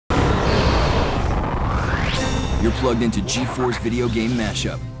You're plugged into G4's video game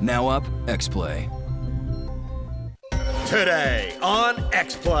mashup. Now up, X-Play. Today on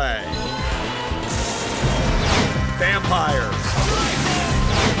X-Play. Vampires.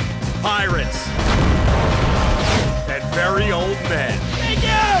 Pirates. And very old men. Thank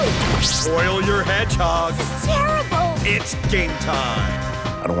you! Spoil your hedgehog. This is terrible. It's game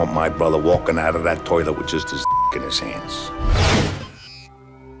time. I don't want my brother walking out of that toilet with just his in his hands.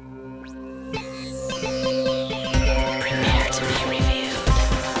 Prepare to be reviewed.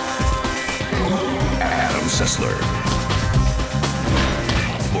 Adam Sessler.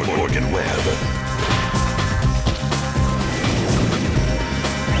 Morgan Webb.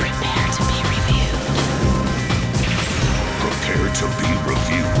 Prepare to be reviewed. Prepare to be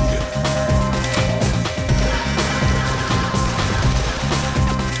reviewed.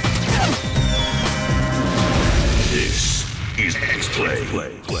 This is X-Play.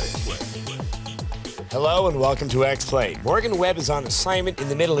 Hello and welcome to X-Play. Morgan Webb is on assignment in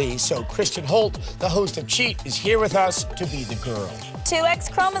the Middle East, so Kristin Holt, the host of Cheat, is here with us to be the girl. 2 X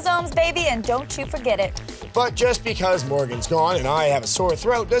chromosomes, baby, and don't you forget it. But just because Morgan's gone and I have a sore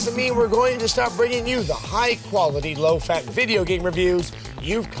throat doesn't mean we're going to stop bringing you the high-quality, low-fat video game reviews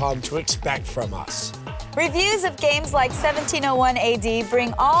you've come to expect from us. Reviews of games like 1701 AD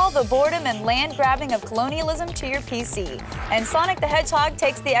bring all the boredom and land-grabbing of colonialism to your PC. And Sonic the Hedgehog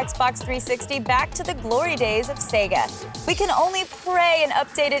takes the Xbox 360 back to the glory days of Sega. We can only pray an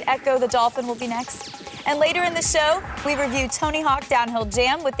updated Echo the Dolphin will be next. And later in the show, we review Tony Hawk Downhill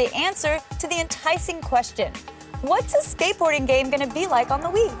Jam with the answer to the enticing question, what's a skateboarding game going to be like on the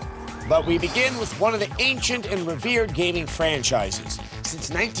Wii? But we begin with one of the ancient and revered gaming franchises. Since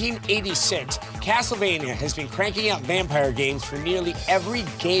 1986, Castelvania has been cranking out vampire games for nearly every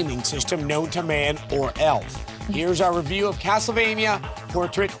gaming system known to man or elf. Here's our review of Castelvania,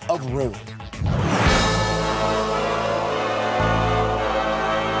 Portrait of Ruin.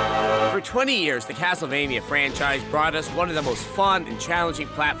 For 20 years, the Castlevania franchise brought us one of the most fun and challenging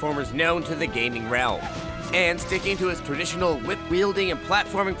platformers known to the gaming realm. And sticking to its traditional whip-wielding and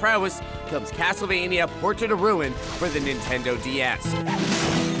platforming prowess comes Castlevania Portrait of Ruin for the Nintendo DS.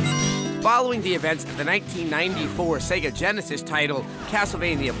 Following the events of the 1994 Sega Genesis title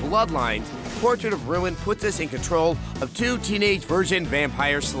Castlevania Bloodlines, Portrait of Ruin puts us in control of 2 teenage virgin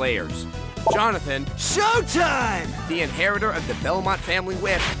vampire slayers. Jonathan, showtime! The inheritor of the Belmont family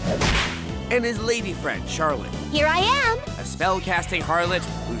whip, and his lady friend, Charlotte. Here I am. A spell-casting harlot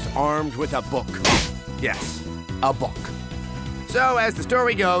who's armed with a book. Yes, a book. So, as the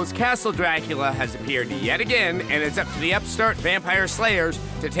story goes, Castle Dracula has appeared yet again, and it's up to the upstart vampire slayers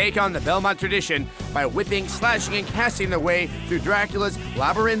to take on the Belmont tradition by whipping, slashing, and casting their way through Dracula's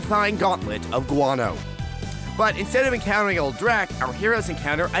labyrinthine gauntlet of guano. But instead of encountering old Drac, our heroes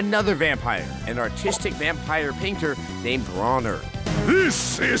encounter another vampire, an artistic vampire painter named Bronner.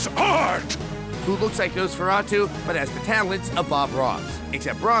 This is art! Who looks like Nosferatu, but has the talents of Bob Ross.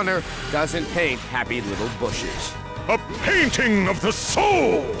 Except Bronner doesn't paint happy little bushes. A painting of the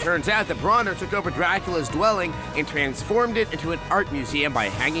soul! Turns out that Bronner took over Dracula's dwelling and transformed it into an art museum by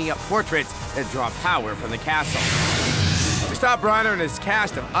hanging up portraits that draw power from the castle. To stop Bronner and his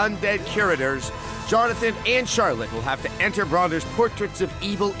cast of undead curators, Jonathan and Charlotte will have to enter Bronner's portraits of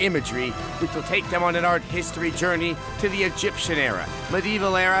evil imagery, which will take them on an art history journey to the Egyptian era,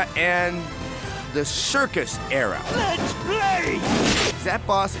 medieval era, and the circus era. Let's play! Is that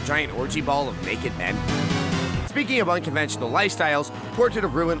boss a giant orgy ball of naked men? Speaking of unconventional lifestyles, Portrait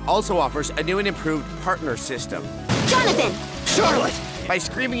of Ruin also offers a new and improved partner system. Jonathan! Charlotte! By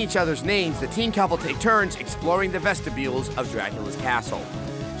screaming each other's names, the teen couple take turns exploring the vestibules of Dracula's castle.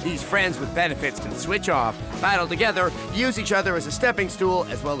 These friends with benefits can switch off, battle together, use each other as a stepping stool,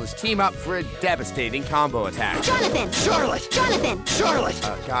 as well as team up for a devastating combo attack. Jonathan! Charlotte! Jonathan! Charlotte!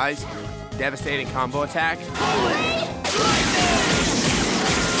 Guys, devastating combo attack?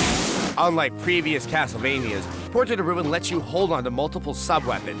 Unlike previous Castlevanias, Portrait of Ruin lets you hold on to multiple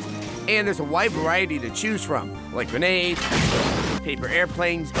sub-weapons, and there's a wide variety to choose from, like grenades, paper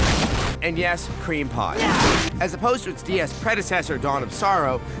airplanes, and yes, cream pie. As opposed to its DS predecessor, Dawn of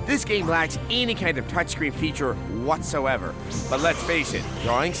Sorrow, this game lacks any kind of touchscreen feature whatsoever. But let's face it,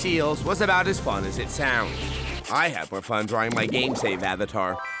 drawing seals was about as fun as it sounds. I had more fun drawing my game save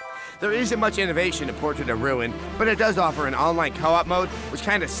avatar. There isn't much innovation in Portrait of Ruin, but it does offer an online co-op mode, which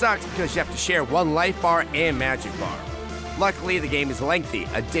kinda sucks because you have to share one life bar and magic bar. Luckily, the game is lengthy,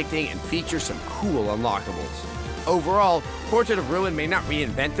 addicting, and features some cool unlockables. Overall, Portrait of Ruin may not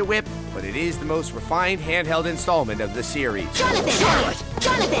reinvent the whip, but it is the most refined handheld installment of the series. Jonathan! Charlotte!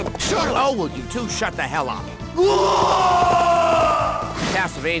 Jonathan! Charlotte! Oh, will you two shut the hell up? Whoa!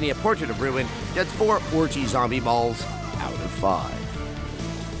 Castelvania Portrait of Ruin gets 4 orgy zombie balls out of 5.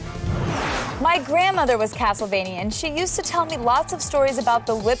 My grandmother was Castelvanian. She used to tell me lots of stories about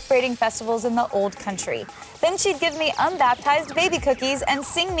the whip braiding festivals in the old country. Then she'd give me unbaptized baby cookies and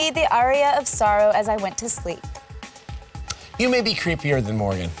sing me the aria of sorrow as I went to sleep. You may be creepier than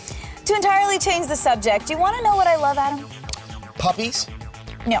Morgan. To entirely change the subject, do you want to know what I love, Adam? Puppies?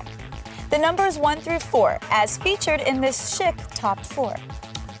 No. The numbers 1 through 4, as featured in this chic top 4.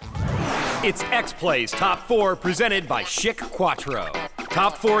 It's X-Play's Top 4 presented by Chic Quattro.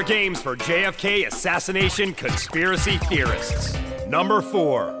 Top 4 games for JFK Assassination Conspiracy Theorists. Number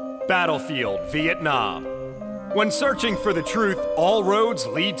 4, Battlefield, Vietnam. When searching for the truth, all roads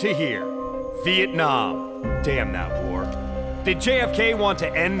lead to here. Vietnam. Damn that war. Did JFK want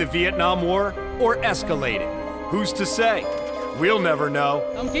to end the Vietnam War or escalate it? Who's to say? We'll never know.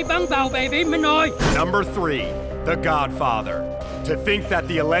 Number 3, The Godfather. To think that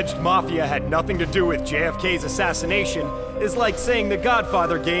the alleged mafia had nothing to do with JFK's assassination is like saying the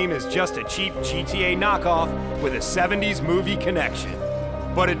Godfather game is just a cheap GTA knockoff with a 70s movie connection.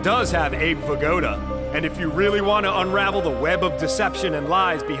 But it does have Abe Vigoda, and if you really want to unravel the web of deception and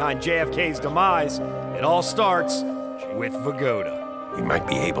lies behind JFK's demise, it all starts with Vigoda. We might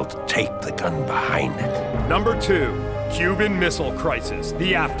be able to take the gun behind it. Number 2, Cuban Missile Crisis,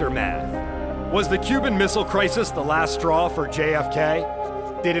 The Aftermath. Was the Cuban Missile Crisis the last straw for JFK?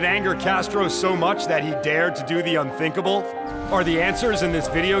 Did it anger Castro so much that he dared to do the unthinkable? Are the answers in this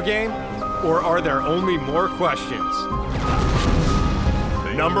video game? Or are there only more questions?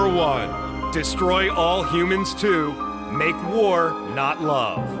 Number 1, Destroy All Humans 2, Make War, Not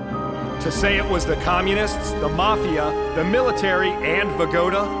Love. To say it was the communists, the mafia, the military, and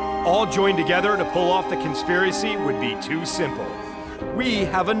Vigoda all joined together to pull off the conspiracy would be too simple. We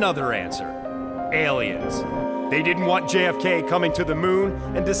have another answer. Aliens. They didn't want JFK coming to the moon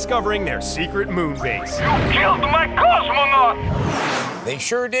and discovering their secret moon base. You killed my cosmonaut! They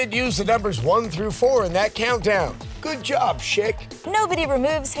sure did use the numbers 1 through 4 in that countdown. Good job, Chic. Nobody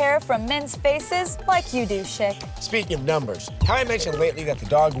removes hair from men's faces like you do, Chic. Speaking of numbers, have I mentioned lately that the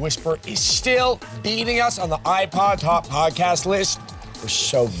Dog Whisperer is still beating us on the iPod Top Podcast list? We're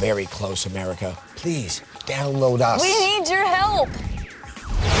so very close, America. Please, download us. We need your help.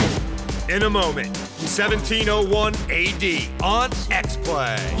 In a moment, 1701 AD on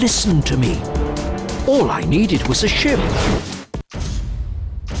X-Play. Listen to me. All I needed was a ship.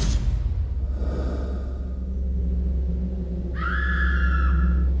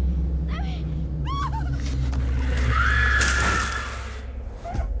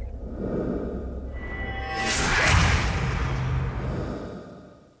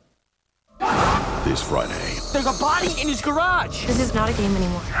 This Friday. There's a body in his garage. This is not a game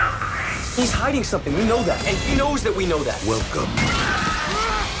anymore. He's hiding something. We know that. And he knows that we know that. Welcome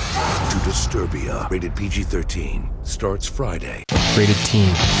to Disturbia. Rated PG-13. Starts Friday. Rated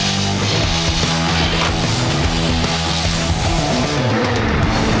teen.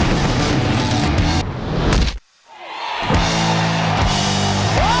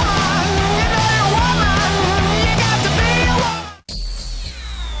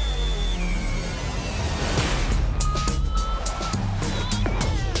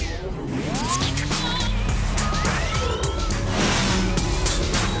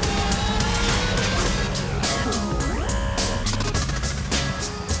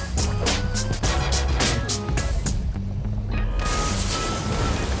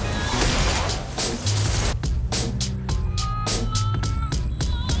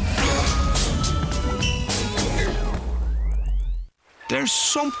 There's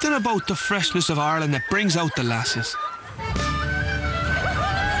something about the freshness of Ireland that brings out the lasses.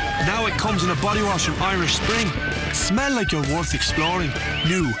 Now it comes in a body wash from Irish Spring. Smell like you're worth exploring.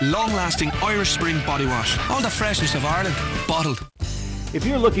 New, long-lasting Irish Spring body wash. All the freshness of Ireland, bottled. If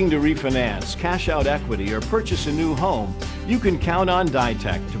you're looking to refinance, cash out equity, or purchase a new home, you can count on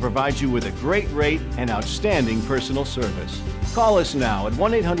Ditech to provide you with a great rate and outstanding personal service. Call us now at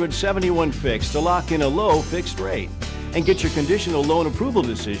 1-800-71-FIXED to lock in a low fixed rate and get your conditional loan approval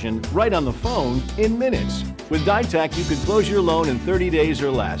decision right on the phone in minutes. With Ditech, you can close your loan in 30 days or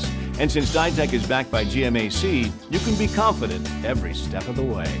less. And since Ditech is backed by GMAC, you can be confident every step of the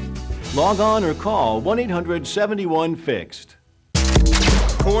way. Log on or call 1-800-71-FIXED.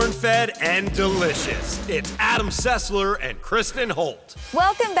 Corn-fed and delicious. It's Adam Sessler and Kristin Holt.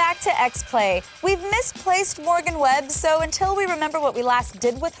 Welcome back to X-Play. We've misplaced Morgan Webb, so until we remember what we last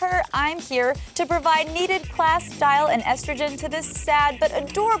did with her, I'm here to provide needed class, style, and estrogen to this sad but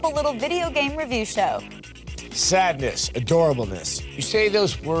adorable little video game review show. Sadness, adorableness. You say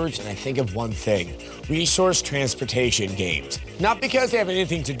those words and I think of one thing. Resource transportation games. Not because they have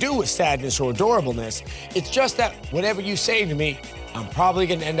anything to do with sadness or adorableness, it's just that whatever you say to me, I'm probably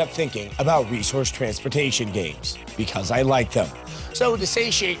gonna end up thinking about resource transportation games because I like them. So to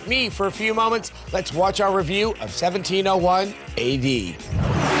satiate me for a few moments, let's watch our review of 1701 AD.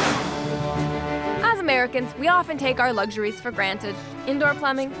 As Americans, we often take our luxuries for granted. Indoor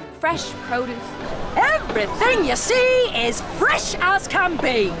plumbing, fresh produce. Everything you see is fresh as can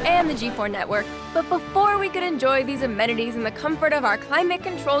be. And the G4 network. But before we could enjoy these amenities in the comfort of our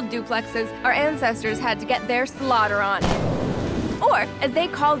climate-controlled duplexes, our ancestors had to get their slaughter on. Or, as they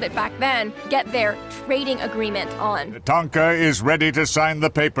called it back then, get their trading agreement on. Tonka is ready to sign the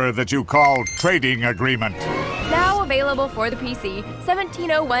paper that you call trading agreement. Now available for the PC,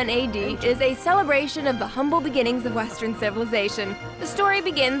 1701 AD is a celebration of the humble beginnings of Western civilization. The story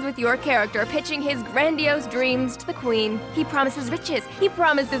begins with your character pitching his grandiose dreams to the queen. He promises riches, he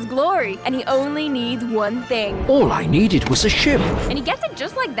promises glory, and he only needs one thing. All I needed was a ship. And he gets it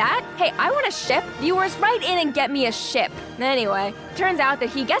just like that? Hey, I want a ship. Viewers, write in and get me a ship. Anyway, turns out that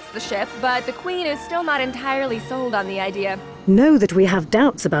he gets the ship, but the queen is still not entirely sold on the idea. Know that we have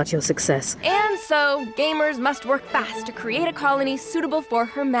doubts about your success. And so, gamers must work fast to create a colony suitable for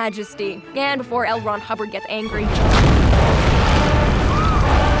Her Majesty. And before L. Ron Hubbard gets angry.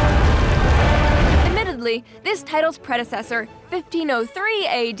 Admittedly, this title's predecessor, 1503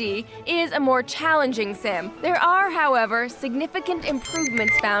 AD, is a more challenging sim. There are, however, significant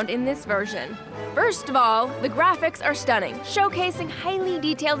improvements found in this version. First of all, the graphics are stunning, showcasing highly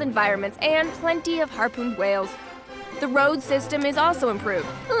detailed environments and plenty of harpooned whales. The road system is also improved,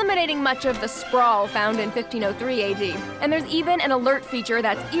 eliminating much of the sprawl found in 1503 AD. And there's even an alert feature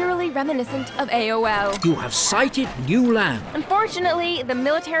that's eerily reminiscent of AOL. You have sighted new land. Unfortunately, the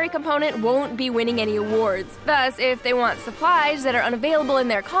military component won't be winning any awards. Thus, if they want supplies that are unavailable in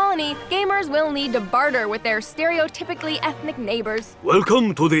their colony, gamers will need to barter with their stereotypically ethnic neighbors.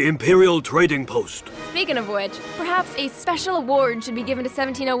 Welcome to the Imperial Trading Post. Speaking of which, perhaps a special award should be given to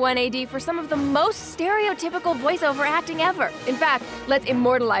 1701 AD for some of the most stereotypical voiceover acting ever. In fact, let's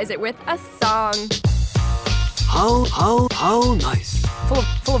immortalize it with a song. How nice.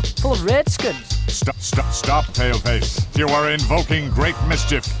 Full of redskins. Stop, Paleface. You are invoking great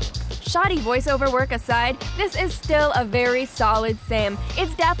mischief. Shoddy voiceover work aside, this is still a very solid sim.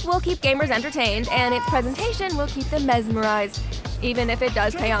 Its depth will keep gamers entertained, and its presentation will keep them mesmerized, even if it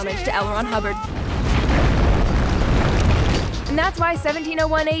does pay homage to L. Ron Hubbard. And that's why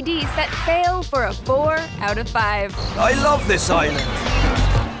 1701 AD set sail for a 4 out of 5. I love this island.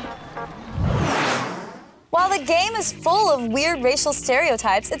 While the game is full of weird racial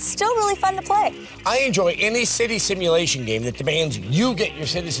stereotypes, it's still really fun to play. I enjoy any city simulation game that demands you get your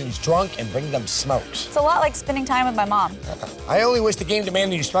citizens drunk and bring them smokes. It's a lot like spending time with my mom. I only wish the game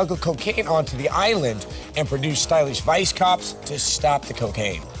demanded you smuggle cocaine onto the island and produce stylish vice cops to stop the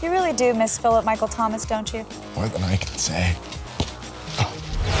cocaine. You really do miss Philip Michael Thomas, don't you? More than I can say.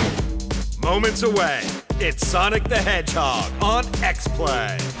 Moments away, it's Sonic the Hedgehog on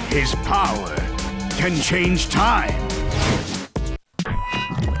X-Play. His power can change time.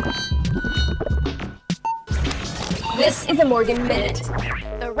 This is a Morgan Minute.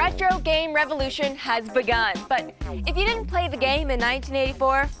 The retro game revolution has begun, but if you didn't play the game in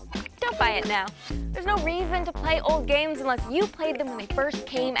 1984, don't buy it now. There's no reason to play old games unless you played them when they first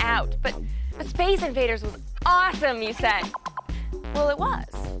came out. But Space Invaders was awesome, you said. Well, it was,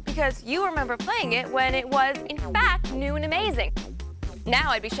 because you remember playing it when it was, in fact, new and amazing. Now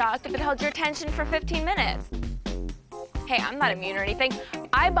I'd be shocked if it held your attention for 15 minutes. Hey, I'm not immune or anything.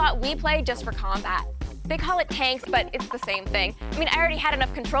 I bought Wii Play just for combat. They call it tanks, but it's the same thing. I mean, I already had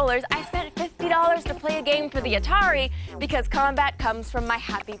enough controllers. I spent $50 to play a game for the Atari because combat comes from my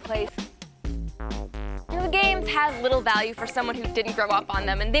happy place. You know, the games have little value for someone who didn't grow up on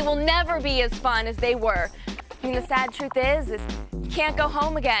them, and they will never be as fun as they were. I mean, the sad truth is you can't go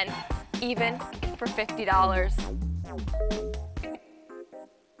home again, even for $50.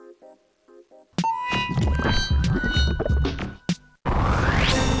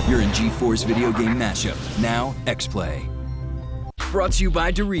 You're in G4's video game mashup. Now, X-Play. Brought to you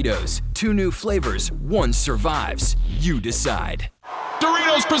by Doritos. 2 new flavors, 1 survives. You decide.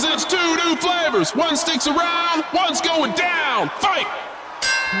 Doritos presents 2 new flavors. 1 sticks around, 1's going down. Fight!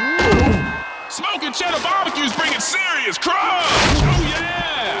 Smoking cheddar barbecue's bringing serious crunch. Oh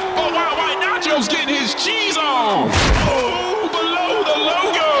yeah! But Wild White Nacho's getting his cheese on. Oh, below the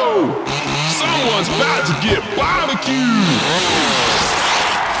logo. Someone's about to get barbecued.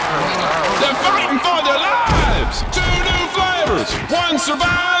 They're fighting for their lives. 2 new flavors. 1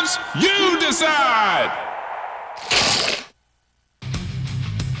 survives. You decide.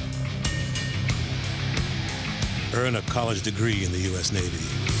 Earn a college degree in the U.S. Navy.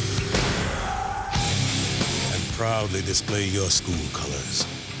 And proudly display your school colors.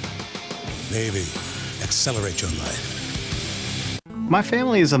 Navy, accelerate your life. My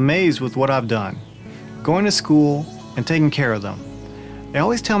family is amazed with what I've done. Going to school and taking care of them. They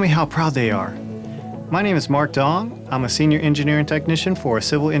always tell me how proud they are. My name is Mark Dong. I'm a senior engineering technician for a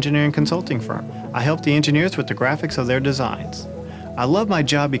civil engineering consulting firm. I help the engineers with the graphics of their designs. I love my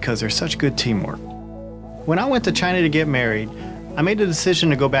job because there's such good teamwork. When I went to China to get married, I made a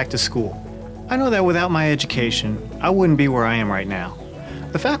decision to go back to school. I know that without my education, I wouldn't be where I am right now.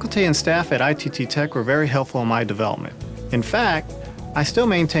 The faculty and staff at ITT Tech were very helpful in my development. In fact, I still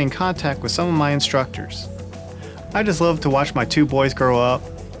maintain contact with some of my instructors. I just love to watch my two boys grow up,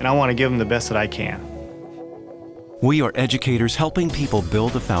 and I want to give them the best that I can. We are educators helping people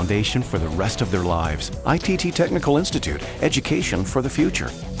build a foundation for the rest of their lives. ITT Technical Institute, education for the future.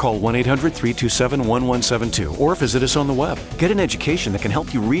 Call 1-800-327-1172 or visit us on the web. Get an education that can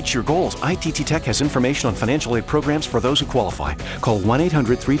help you reach your goals. ITT Tech has information on financial aid programs for those who qualify. Call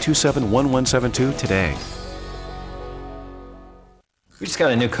 1-800-327-1172 today. We just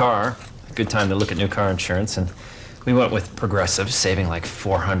got a new car. Good time to look at new car insurance, and we went with Progressive, saving like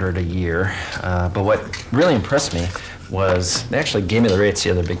 $400 a year. But what really impressed me was they actually gave me the rates the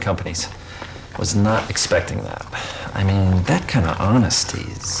other big companies. Was not expecting that. I mean, that kind of honesty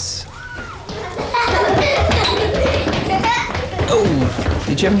is... Oh,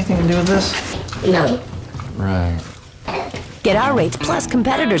 did you have anything to do with this? No. Right. Get our rates plus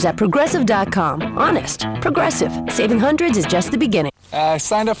competitors at Progressive.com. Honest. Progressive. Saving hundreds is just the beginning. I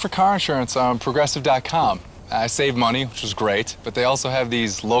signed up for car insurance on Progressive.com. I saved money, which was great, but they also have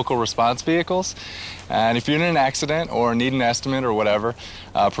these local response vehicles. And if you're in an accident or need an estimate or whatever,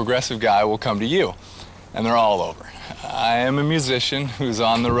 a Progressive guy will come to you. And they're all over. I am a musician who's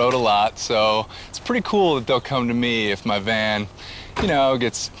on the road a lot, so it's pretty cool that they'll come to me if my van, you know,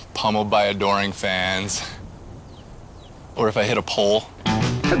 gets pummeled by adoring fans. Or if I hit a pole.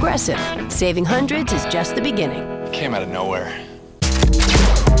 Progressive. Saving hundreds is just the beginning. It came out of nowhere.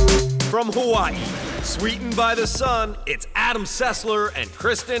 From Hawaii, sweetened by the sun, it's Adam Sessler and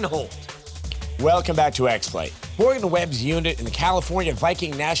Kristin Holt. Welcome back to X-Play. Morgan Webb's unit in the California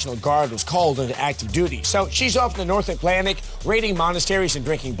Viking National Guard was called into active duty, so she's off in the North Atlantic, raiding monasteries and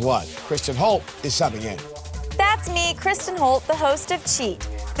drinking blood. Kristin Holt is subbing in. That's me, Kristin Holt, the host of Cheat.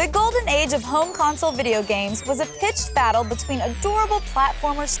 The golden age of home console video games was a pitched battle between adorable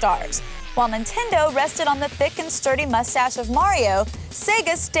platformer stars. While Nintendo rested on the thick and sturdy mustache of Mario,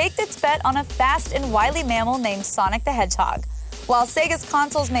 Sega staked its bet on a fast and wily mammal named Sonic the Hedgehog. While Sega's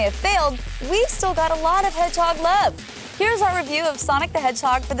consoles may have failed, we've still got a lot of Hedgehog love. Here's our review of Sonic the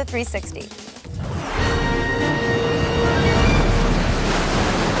Hedgehog for the 360.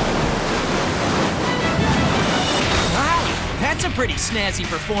 That's a pretty snazzy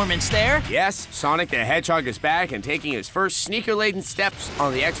performance there. Yes, Sonic the Hedgehog is back and taking his first sneaker-laden steps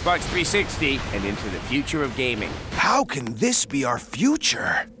on the Xbox 360 and into the future of gaming. How can this be our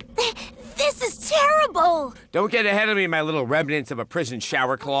future? This is terrible! Don't get ahead of me, my little remnants of a prison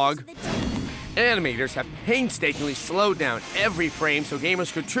shower clog. Animators have painstakingly slowed down every frame so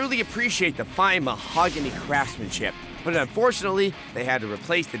gamers could truly appreciate the fine mahogany craftsmanship. But unfortunately, they had to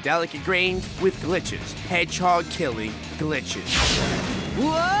replace the delicate grains with glitches. Hedgehog-killing glitches.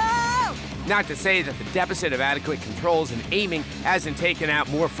 Whoa! Not to say that the deficit of adequate controls and aiming hasn't taken out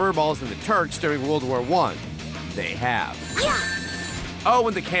more furballs than the Turks during World War I. They have. Yeah. Oh,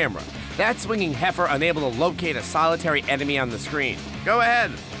 and the camera. That swinging heifer unable to locate a solitary enemy on the screen. Go ahead,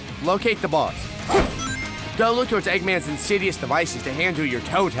 locate the boss. Don't look towards Eggman's insidious devices to hand you your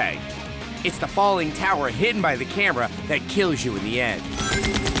toe tag. It's the falling tower hidden by the camera that kills you in the end.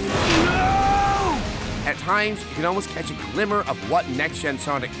 No! At times, you can almost catch a glimmer of what next-gen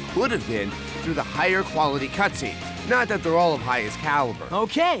Sonic could have been through the higher quality cutscenes. Not that they're all of highest caliber.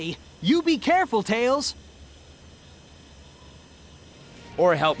 Okay, you be careful, Tails.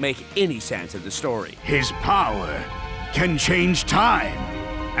 Or help make any sense of the story. His power can change time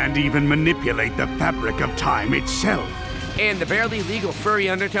and even manipulate the fabric of time itself. And the barely legal furry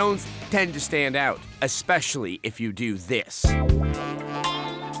undertones tend to stand out, especially if you do this.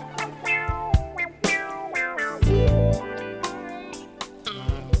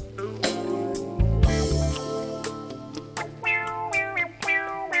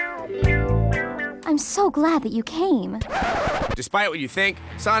 I'm so glad that you came. Despite what you think,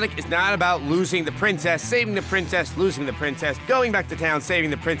 Sonic is not about losing the princess, saving the princess, losing the princess, going back to town, saving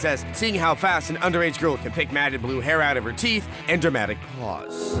the princess, seeing how fast an underage girl can pick matted blue hair out of her teeth, and dramatic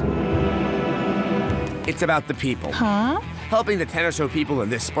pause. It's about the people. Huh? Helping the 10 or so people in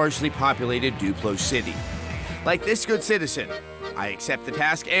this sparsely populated Duplo city. Like this good citizen, I accept the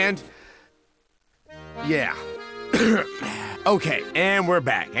task and... yeah. Okay, and we're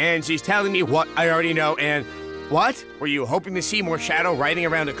back. And she's telling me what I already know and... what? Were you hoping to see more Shadow riding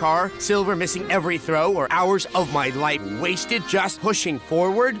around a car, Silver missing every throw, or hours of my life wasted just pushing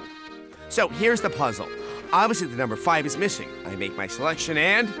forward? So here's the puzzle. Obviously the number 5 is missing. I make my selection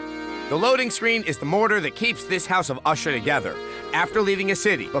and... the loading screen is the mortar that keeps this house of Usher together. After leaving a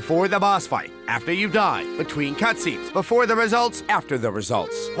city, before the boss fight, after you die, between cutscenes, before the results, after the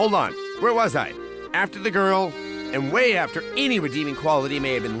results. Hold on, where was I? After the girl, and way after any redeeming quality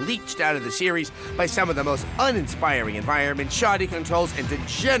may have been leached out of the series by some of the most uninspiring environments, shoddy controls, and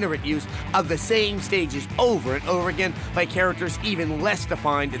degenerate use of the same stages over and over again by characters even less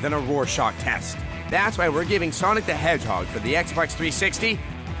defined than a Rorschach test. That's why we're giving Sonic the Hedgehog for the Xbox 360...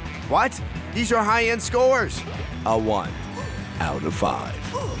 what? These are high-end scores. A 1 out of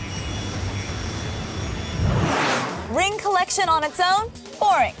 5. Ring collection on its own?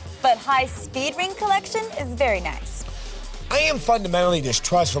 Boring. But high-speed ring collection is very nice. I am fundamentally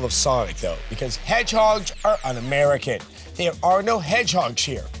distrustful of Sonic, though, because hedgehogs are un-American. There are no hedgehogs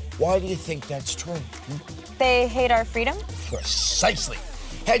here. Why do you think that's true? They hate our freedom? Precisely.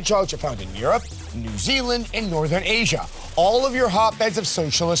 Hedgehogs are found in Europe, New Zealand, and Northern Asia. All of your hotbeds of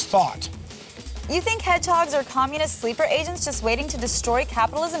socialist thought. You think hedgehogs are communist sleeper agents just waiting to destroy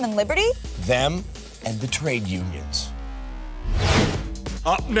capitalism and liberty? Them and the trade unions.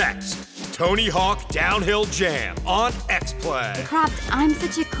 Up next, Tony Hawk Downhill Jam on X-Play. Crap, I'm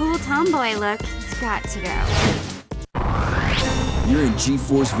such a cool tomboy look. It's got to go. You're in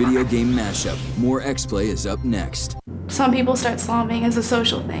G-Force Video Game Mashup. More X-Play is up next. Some people start slumming as a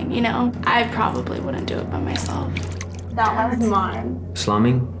social thing, you know? I probably wouldn't do it by myself. That was mine.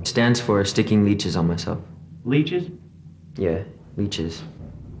 Slumming stands for sticking leeches on myself. Leeches? Yeah, leeches.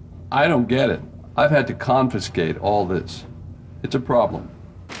 I don't get it. I've had to confiscate all this. It's a problem.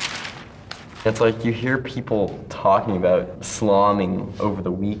 It's like you hear people talking about slumming over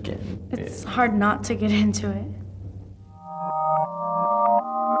the weekend. It's hard not to get into it.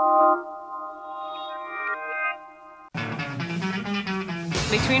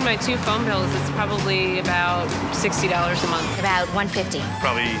 Between my two phone bills, it's probably about $60 a month. About $150.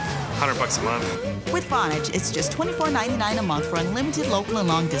 Probably $100 a month. With Vonage, it's just $24.99 a month for unlimited local and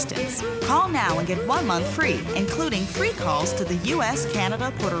long distance. Call now and get 1 month free, including free calls to the US,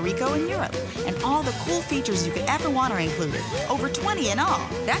 Canada, Puerto Rico, and Europe. And all the cool features you could ever want are included. Over 20 in all.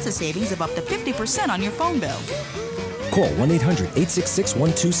 That's a savings of up to 50% on your phone bill. Call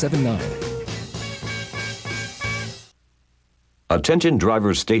 1-800-866-1279. Attention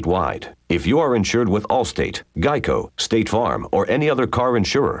drivers statewide. If you are insured with Allstate, Geico, State Farm, or any other car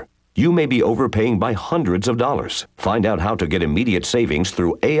insurer, you may be overpaying by hundreds of dollars. Find out how to get immediate savings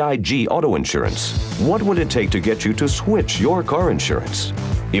through AIG Auto Insurance. What would it take to get you to switch your car insurance?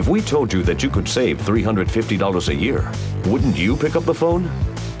 If we told you that you could save $350 a year, wouldn't you pick up the phone?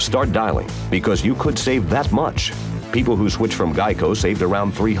 Start dialing, because you could save that much. People who switched from Geico saved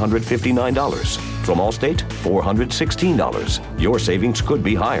around $359. From Allstate, $416. Your savings could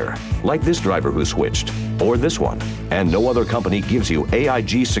be higher, like this driver who switched, or this one. And no other company gives you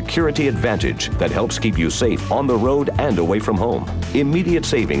AIG Security Advantage that helps keep you safe on the road and away from home. Immediate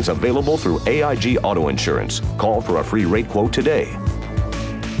savings available through AIG Auto Insurance. Call for a free rate quote today.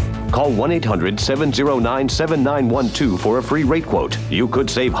 Call 1-800-709-7912 for a free rate quote. You could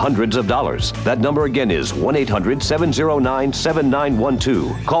save hundreds of dollars. That number again is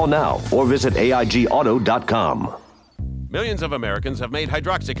 1-800-709-7912. Call now or visit AIGauto.com. Millions of Americans have made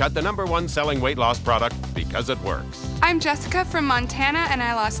Hydroxycut the #1 selling weight loss product because it works. I'm Jessica from Montana, and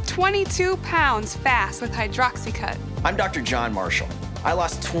I lost 22 pounds fast with Hydroxycut. I'm Dr. John Marshall. I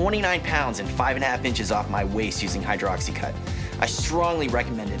lost 29 pounds and 5.5 inches off my waist using Hydroxycut. I strongly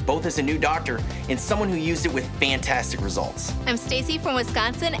recommend it, both as a new doctor and someone who used it with fantastic results. I'm Stacy from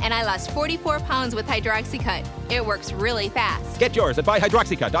Wisconsin, and I lost 44 pounds with Hydroxycut. It works really fast. Get yours at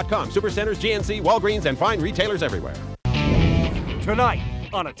buyhydroxycut.com, Supercenters, GNC, Walgreens, and fine retailers everywhere. Tonight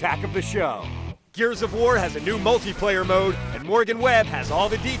on Attack of the Show, Gears of War has a new multiplayer mode, and Morgan Webb has all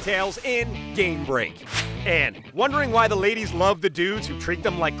the details in Game Break. And wondering why the ladies love the dudes who treat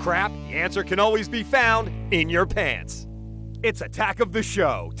them like crap? The answer can always be found in your pants. It's Attack of the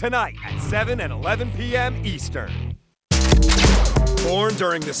Show, tonight at 7 and 11 p.m. Eastern. Born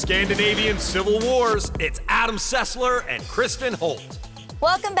during the Scandinavian Civil Wars, it's Adam Sessler and Kristin Holt.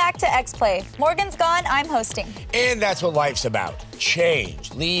 Welcome back to X-Play. Morgan's gone, I'm hosting. And that's what life's about.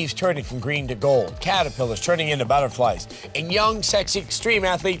 Change. Leaves turning from green to gold. Caterpillars turning into butterflies. And young, sexy, extreme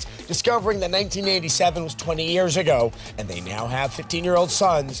athletes discovering that 1987 was 20 years ago, and they now have 15-year-old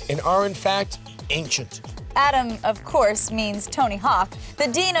sons and are, in fact, ancient. Adam, of course, means Tony Hawk, the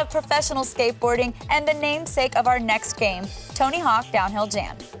dean of professional skateboarding and the namesake of our next game, Tony Hawk Downhill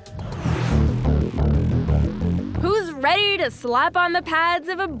Jam. Who's ready to slap on the pads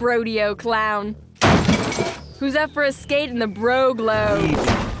of a Brodeo clown? Who's up for a skate in the Bro Globe?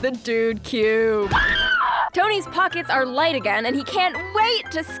 The Dude Cube. Tony's pockets are light again, and he can't wait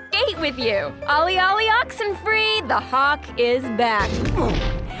to skate with you. Ollie Ollie Oxenfree, the Hawk is back.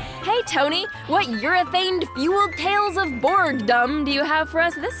 Hey Tony, what urethane fueled tales of boredom do you have for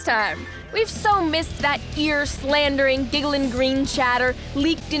us this time? We've so missed that ear-slandering, gigglin' green chatter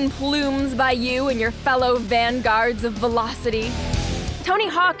leaked in plumes by you and your fellow vanguards of velocity. Tony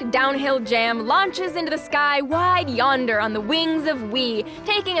Hawk Downhill Jam launches into the sky wide yonder on the wings of Wii,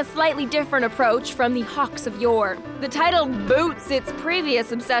 taking a slightly different approach from the Hawks of yore. The title boots its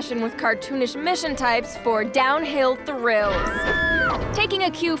previous obsession with cartoonish mission types for downhill thrills. Taking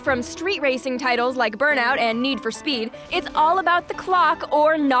a cue from street racing titles like Burnout and Need for Speed, it's all about the clock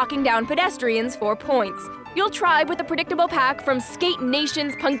or knocking down pedestrians for points. You'll tribe with a predictable pack from Skate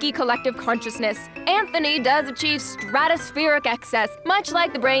Nation's punky collective consciousness. Anthony does achieve stratospheric excess, much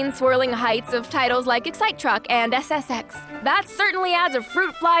like the brain-swirling heights of titles like Excite Truck and SSX. That certainly adds a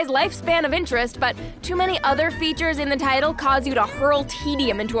fruit fly's lifespan of interest, but too many other features in the title cause you to hurl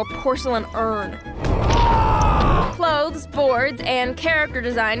tedium into a porcelain urn. Clothes, boards, and character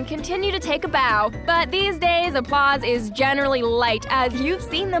design continue to take a bow, but these days applause is generally light as you've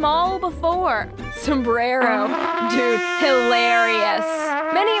seen them all before. Sombrero. Dude, hilarious.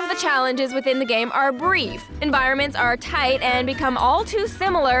 Many of the challenges within the game are brief. Environments are tight and become all too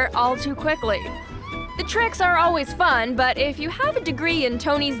similar all too quickly. The tricks are always fun, but if you have a degree in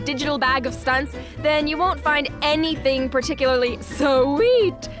Tony's digital bag of stunts, then you won't find anything particularly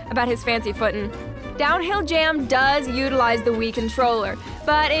sweet about his fancy footin'. Downhill Jam does utilize the Wii controller,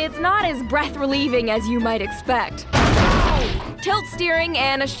 but it's not as breath-relieving as you might expect. Tilt steering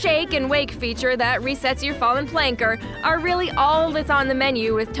and a shake and wake feature that resets your fallen planker are really all that's on the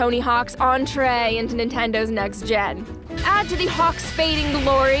menu with Tony Hawk's entree into Nintendo's next gen. Add to the Hawk's fading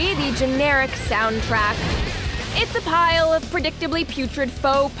glory the generic soundtrack. It's a pile of predictably putrid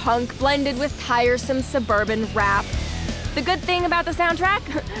faux punk blended with tiresome suburban rap. The good thing about the soundtrack?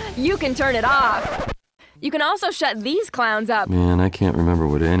 You can turn it off. You can also shut these clowns up. Man, I can't remember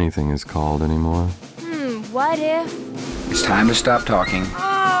what anything is called anymore. What if? It's time to stop talking.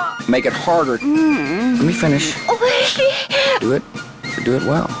 Make it harder. Let me finish. Do it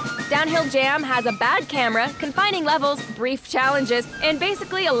well. Downhill Jam has a bad camera, confining levels, brief challenges, and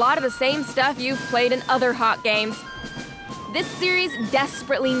basically a lot of the same stuff you've played in other Hawk games. This series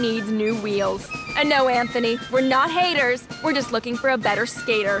desperately needs new wheels. And no, Anthony, we're not haters. We're just looking for a better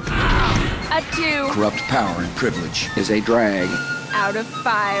skater. A 2. Corrupt power and privilege is a drag. Out of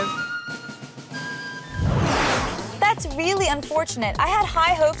 5. That's really unfortunate. I had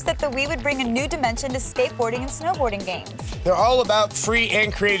high hopes that the Wii would bring a new dimension to skateboarding and snowboarding games. They're all about free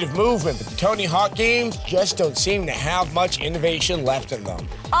and creative movement, but the Tony Hawk games just don't seem to have much innovation left in them.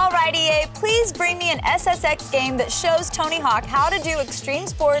 All right, EA, please bring me an SSX game that shows Tony Hawk how to do extreme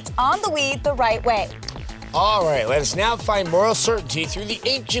sports on the Wii the right way. All right, let us now find moral certainty through the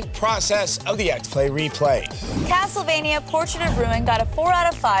ancient process of the X-Play replay. Castlevania Portrait of Ruin got a 4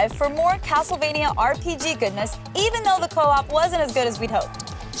 out of 5 for more Castlevania RPG goodness, even though the co-op wasn't as good as we'd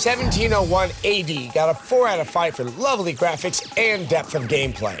hoped. 1701 AD got a 4 out of 5 for lovely graphics and depth of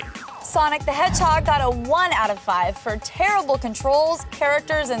gameplay. Sonic the Hedgehog got a 1 out of 5 for terrible controls,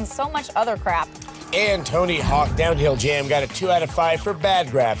 characters, and so much other crap. And Tony Hawk Downhill Jam got a 2 out of 5 for bad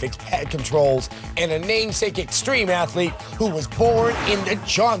graphics, bad controls, and a namesake extreme athlete who was born in the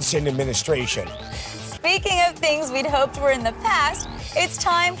Johnson administration. Speaking of things we'd hoped were in the past, it's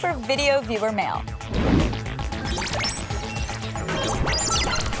time for video viewer mail.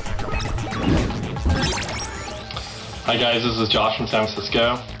 Hi guys, this is Josh from San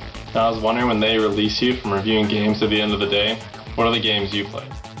Francisco. Now I was wondering, when they release you from reviewing games at the end of the day, what are the games you played?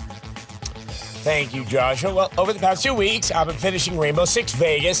 Thank you, Joshua. Well, over the past 2 weeks, I've been finishing Rainbow Six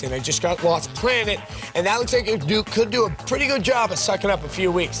Vegas, and I just got Lost Planet, and that looks like it could do a pretty good job of sucking up a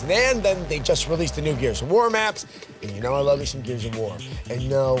few weeks. And then they just released the new Gears of War maps, and you know I love me some Gears of War. And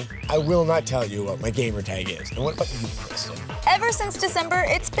no, I will not tell you what my gamer tag is. And what about you, Kristin? Ever since December,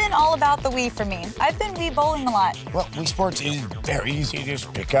 it's been all about the Wii for me. I've been Wii bowling a lot. Well, Wii Sports is very easy to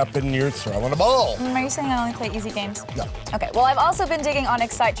just pick up and you're throwing a ball. Are you saying I only play easy games? No. Okay, well, I've also been digging on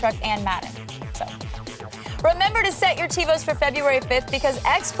Excite Truck and Madden. So, remember to set your TiVos for February 5th because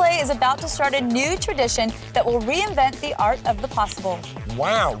X-Play is about to start a new tradition that will reinvent the art of the possible.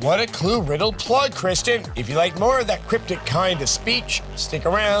 Wow, what a clue-riddled plug, Kristin. If you like more of that cryptic kind of speech, stick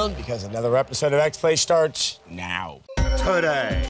around because another episode of X-Play starts now. Today